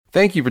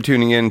Thank you for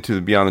tuning in to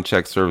the Beyond the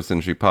Check Service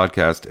Industry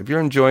podcast. If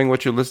you're enjoying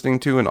what you're listening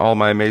to and all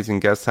my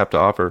amazing guests have to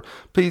offer,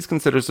 please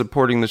consider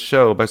supporting the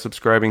show by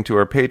subscribing to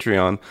our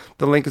Patreon.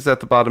 The link is at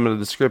the bottom of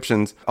the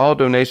descriptions. All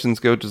donations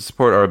go to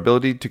support our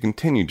ability to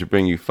continue to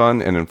bring you fun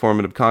and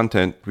informative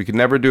content. We could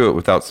never do it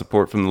without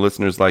support from the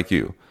listeners like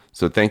you.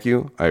 So thank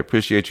you. I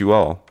appreciate you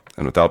all.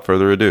 And without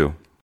further ado.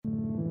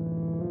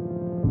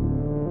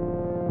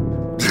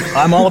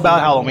 I'm all about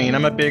Halloween.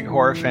 I'm a big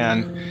horror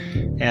fan.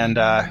 And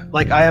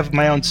I have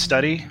my own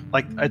study.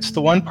 Like, it's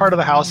the one part of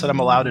the house that I'm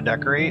allowed to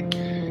decorate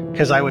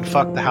because I would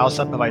fuck the house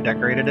up if I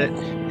decorated it.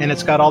 And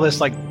it's got all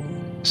this like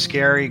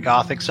scary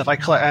gothic stuff. I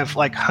have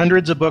like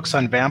hundreds of books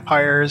on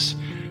vampires,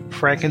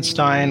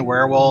 Frankenstein,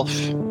 werewolf,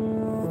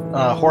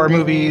 horror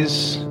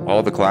movies.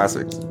 All the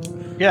classics.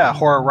 Yeah,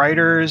 horror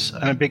writers.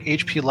 I'm a big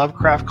H.P.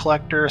 Lovecraft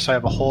collector, so I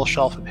have a whole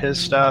shelf of his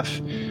stuff.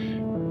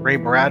 Ray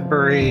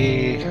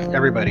Bradbury,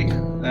 everybody.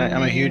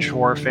 I'm a huge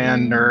horror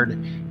fan,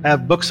 nerd. I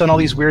have books on all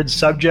these weird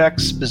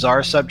subjects,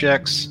 bizarre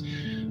subjects.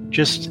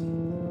 Just,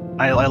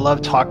 I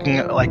love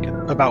talking like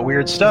about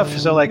weird stuff.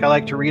 So like I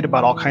like to read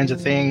about all kinds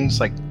of things,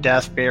 like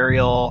death,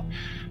 burial,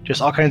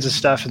 just all kinds of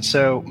stuff. And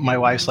so my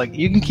wife's like,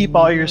 you can keep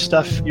all your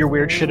stuff, your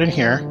weird shit in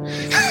here,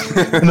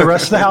 and the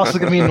rest of the house is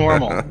gonna be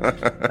normal.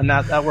 And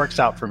that works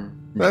out for me.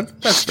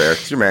 That's fair.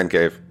 It's your man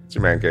cave.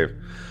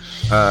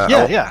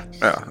 Yeah.